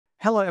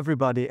Hello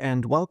everybody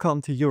and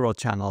welcome to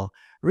UroChannel.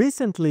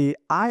 Recently,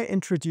 I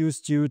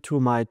introduced you to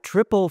my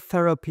triple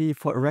therapy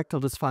for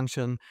erectile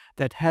dysfunction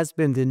that has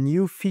been the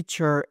new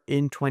feature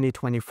in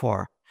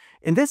 2024.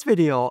 In this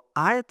video,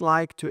 I'd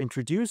like to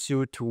introduce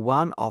you to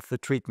one of the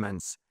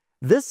treatments.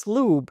 This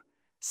loop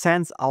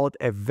sends out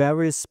a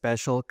very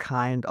special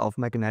kind of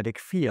magnetic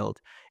field.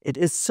 It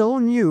is so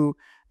new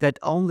that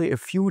only a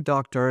few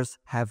doctors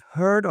have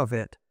heard of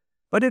it,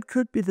 but it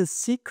could be the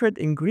secret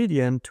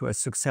ingredient to a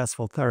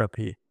successful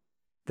therapy.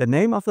 The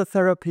name of the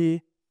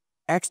therapy,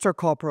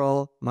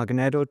 Extracorporeal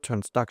Magneto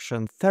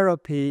Transduction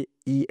Therapy,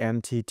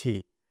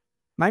 EMTT.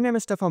 My name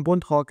is Stefan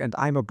Buntrock and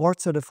I'm a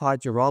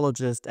board-certified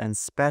urologist and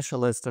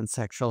specialist in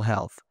sexual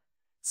health.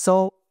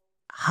 So,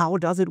 how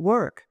does it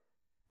work?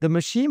 The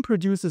machine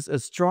produces a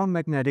strong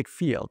magnetic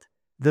field.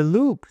 The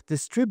loop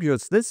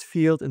distributes this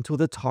field into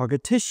the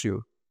target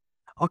tissue.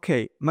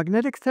 Okay,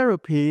 magnetic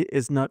therapy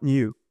is not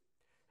new.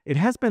 It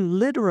has been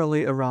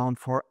literally around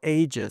for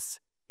ages.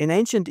 In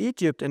ancient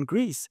Egypt and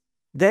Greece,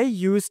 they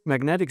used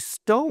magnetic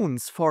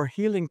stones for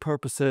healing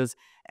purposes,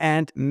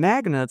 and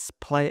magnets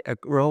play a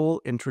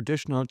role in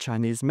traditional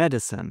Chinese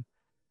medicine.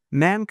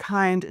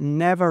 Mankind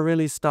never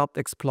really stopped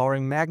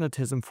exploring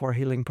magnetism for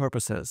healing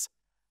purposes.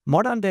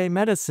 Modern-day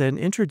medicine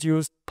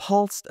introduced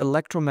Pulsed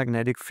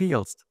Electromagnetic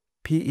Fields,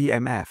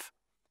 PEMF.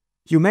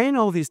 You may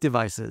know these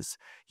devices.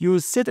 You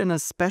sit in a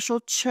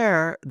special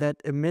chair that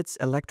emits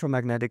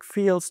electromagnetic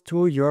fields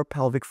to your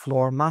pelvic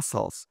floor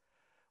muscles.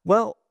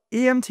 Well,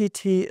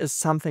 EMTT is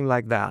something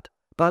like that.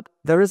 But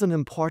there is an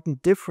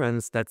important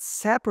difference that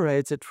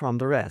separates it from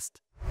the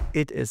rest.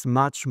 It is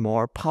much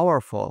more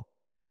powerful.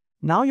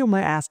 Now you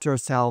may ask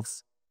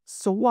yourselves,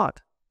 so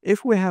what?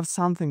 If we have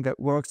something that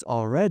works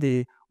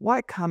already,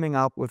 why coming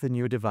up with a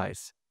new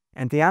device?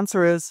 And the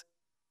answer is,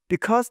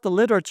 because the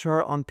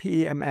literature on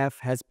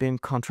PEMF has been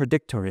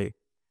contradictory.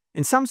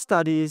 In some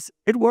studies,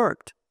 it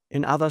worked.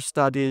 In other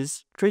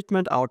studies,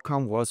 treatment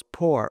outcome was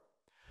poor.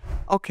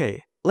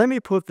 Okay, let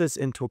me put this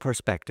into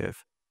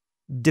perspective.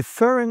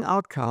 Differing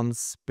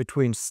outcomes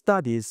between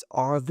studies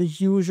are the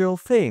usual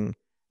thing.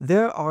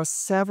 There are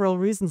several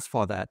reasons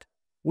for that.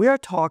 We are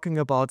talking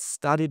about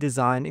study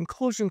design,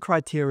 inclusion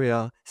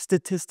criteria,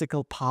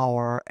 statistical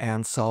power,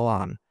 and so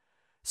on.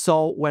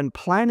 So when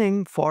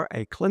planning for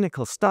a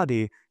clinical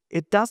study,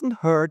 it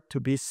doesn't hurt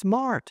to be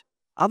smart.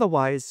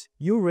 Otherwise,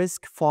 you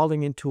risk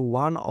falling into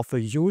one of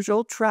the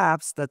usual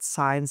traps that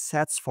science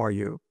sets for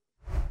you.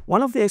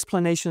 One of the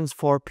explanations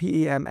for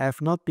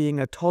PEMF not being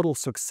a total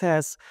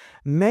success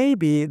may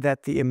be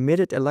that the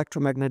emitted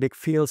electromagnetic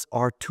fields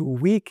are too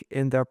weak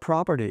in their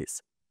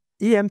properties.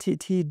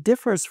 EMTT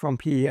differs from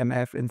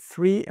PEMF in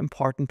three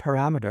important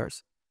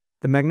parameters.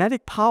 The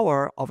magnetic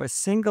power of a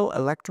single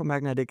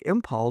electromagnetic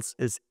impulse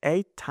is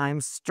 8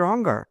 times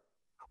stronger.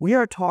 We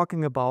are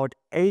talking about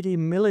 80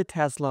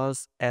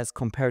 milliteslas as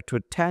compared to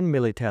 10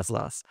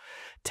 milliteslas.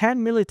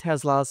 10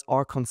 milliteslas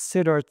are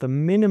considered the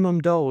minimum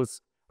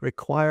dose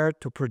required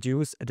to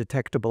produce a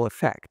detectable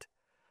effect.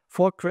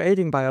 For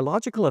creating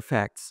biological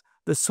effects,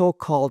 the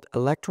so-called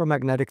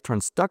electromagnetic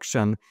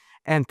transduction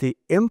and the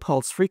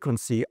impulse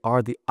frequency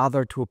are the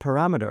other two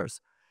parameters.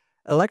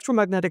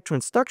 Electromagnetic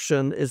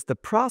transduction is the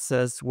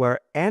process where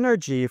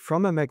energy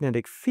from a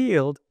magnetic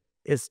field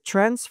is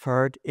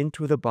transferred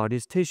into the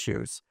body's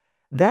tissues.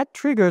 That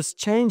triggers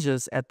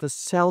changes at the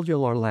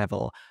cellular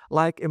level,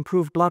 like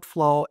improved blood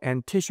flow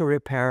and tissue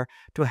repair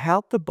to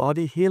help the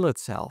body heal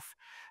itself.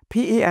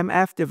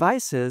 PEMF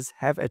devices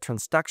have a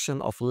transduction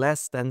of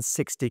less than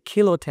 60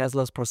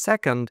 kiloteslas per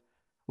second,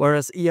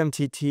 whereas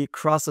EMTT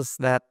crosses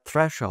that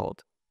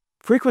threshold.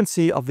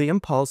 Frequency of the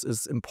impulse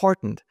is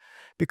important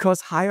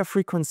because higher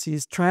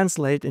frequencies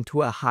translate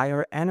into a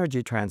higher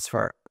energy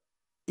transfer.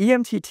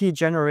 EMTT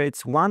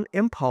generates one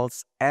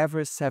impulse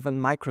every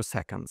 7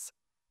 microseconds.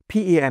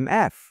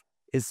 PEMF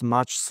is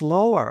much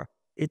slower.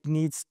 It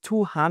needs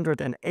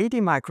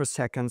 280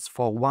 microseconds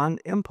for one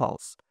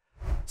impulse.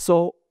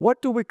 So,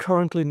 what do we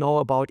currently know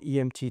about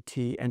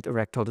EMTT and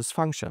erectile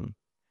dysfunction?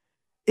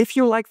 If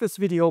you like this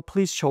video,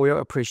 please show your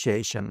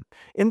appreciation.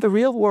 In the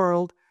real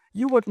world,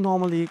 you would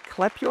normally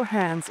clap your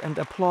hands and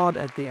applaud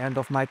at the end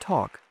of my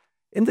talk.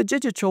 In the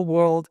digital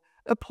world,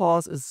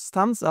 applause is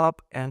thumbs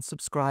up and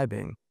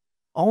subscribing.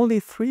 Only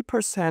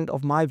 3%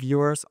 of my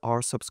viewers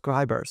are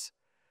subscribers.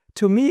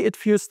 To me, it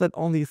feels that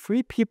only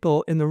 3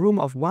 people in a room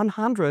of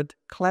 100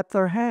 clap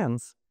their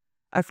hands.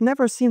 I've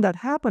never seen that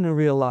happen in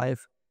real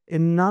life,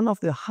 in none of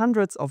the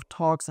hundreds of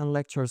talks and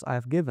lectures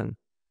I've given.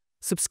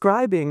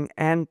 Subscribing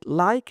and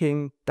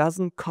liking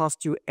doesn't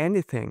cost you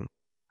anything,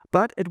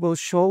 but it will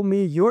show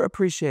me your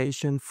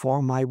appreciation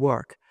for my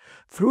work.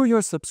 Through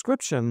your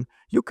subscription,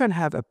 you can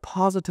have a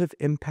positive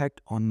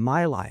impact on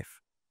my life.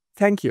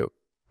 Thank you.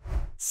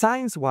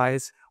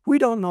 Science-wise, we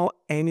don't know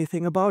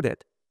anything about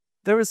it.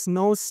 There is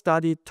no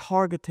study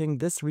targeting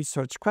this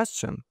research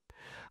question.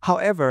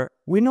 However,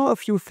 we know a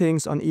few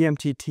things on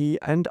EMTT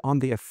and on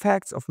the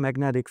effects of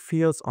magnetic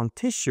fields on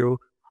tissue,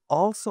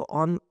 also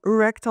on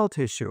erectile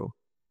tissue.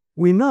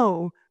 We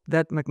know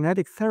that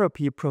magnetic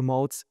therapy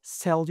promotes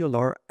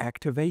cellular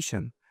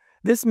activation.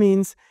 This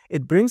means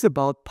it brings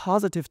about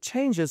positive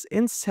changes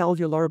in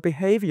cellular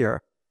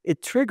behavior.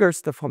 It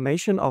triggers the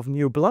formation of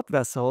new blood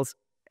vessels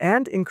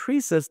and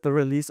increases the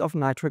release of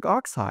nitric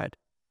oxide.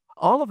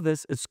 All of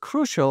this is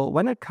crucial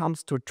when it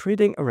comes to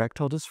treating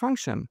erectile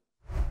dysfunction.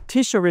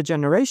 Tissue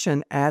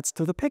regeneration adds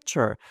to the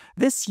picture.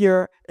 This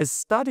year, a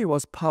study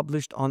was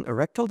published on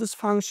erectile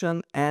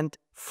dysfunction and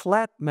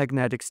flat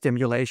magnetic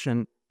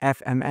stimulation,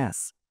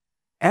 FMS.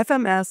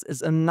 FMS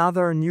is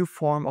another new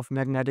form of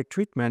magnetic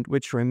treatment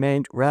which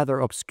remained rather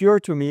obscure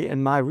to me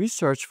in my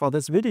research for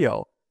this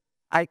video.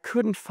 I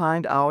couldn't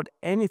find out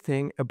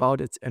anything about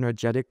its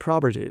energetic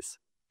properties.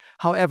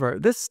 However,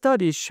 this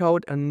study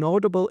showed a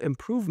notable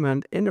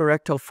improvement in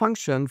erectile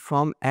function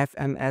from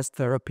FMS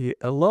therapy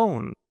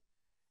alone.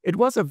 It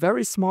was a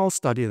very small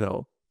study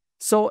though,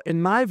 so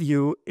in my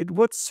view, it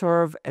would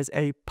serve as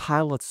a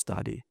pilot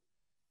study.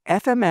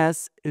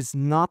 FMS is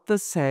not the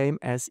same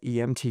as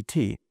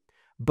EMTT,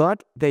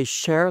 but they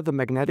share the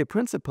magnetic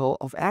principle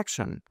of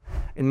action.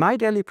 In my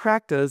daily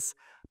practice,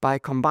 by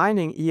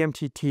combining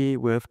EMTT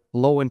with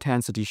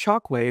low-intensity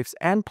shockwaves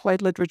and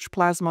platelet-rich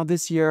plasma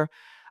this year,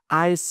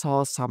 I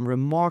saw some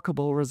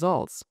remarkable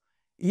results.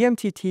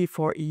 EMTT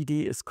for ED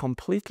is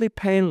completely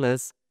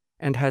painless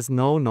and has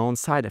no known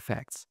side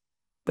effects.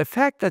 The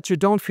fact that you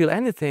don't feel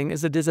anything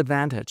is a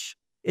disadvantage.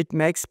 It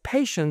makes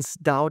patients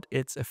doubt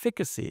its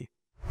efficacy.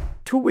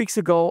 2 weeks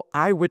ago,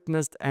 I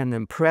witnessed an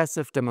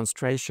impressive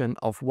demonstration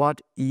of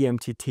what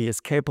EMTT is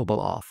capable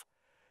of.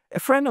 A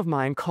friend of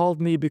mine called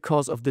me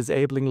because of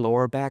disabling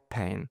lower back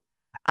pain.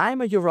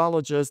 I'm a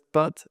urologist,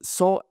 but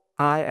so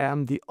I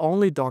am the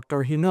only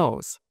doctor he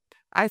knows.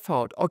 I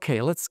thought,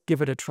 okay, let's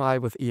give it a try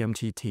with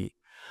EMTT.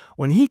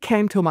 When he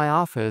came to my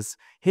office,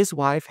 his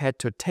wife had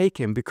to take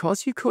him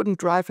because he couldn't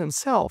drive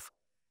himself.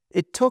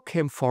 It took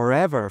him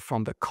forever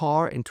from the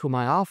car into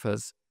my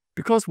office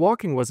because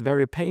walking was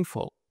very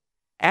painful.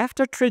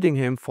 After treating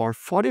him for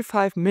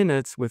 45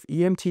 minutes with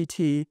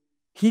EMTT,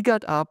 he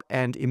got up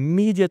and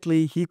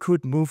immediately he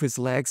could move his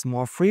legs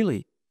more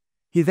freely.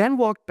 He then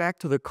walked back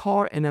to the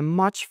car in a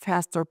much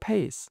faster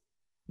pace.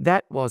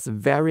 That was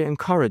very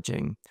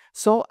encouraging,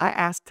 so I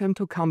asked him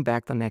to come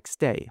back the next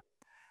day.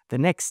 The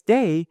next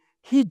day,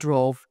 he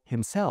drove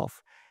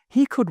himself.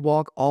 He could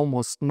walk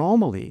almost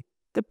normally.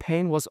 The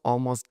pain was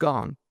almost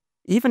gone.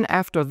 Even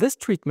after this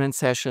treatment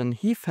session,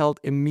 he felt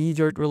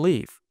immediate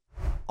relief.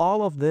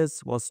 All of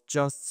this was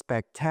just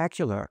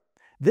spectacular.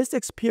 This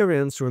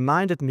experience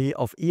reminded me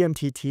of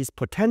EMTT's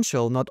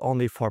potential not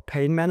only for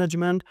pain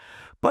management,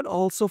 but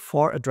also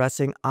for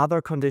addressing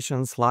other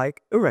conditions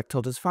like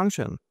erectile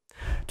dysfunction.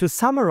 To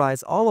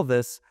summarize all of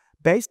this,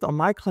 based on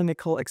my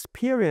clinical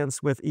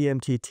experience with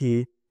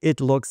EMTT, it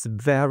looks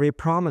very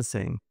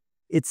promising.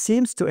 It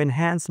seems to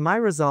enhance my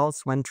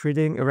results when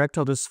treating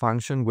erectile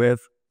dysfunction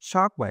with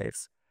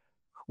shockwaves.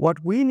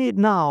 What we need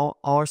now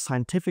are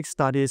scientific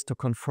studies to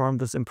confirm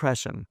this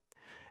impression.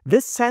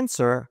 This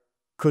sensor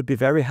could be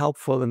very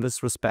helpful in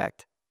this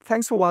respect.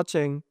 Thanks for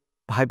watching.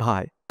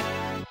 Bye-bye.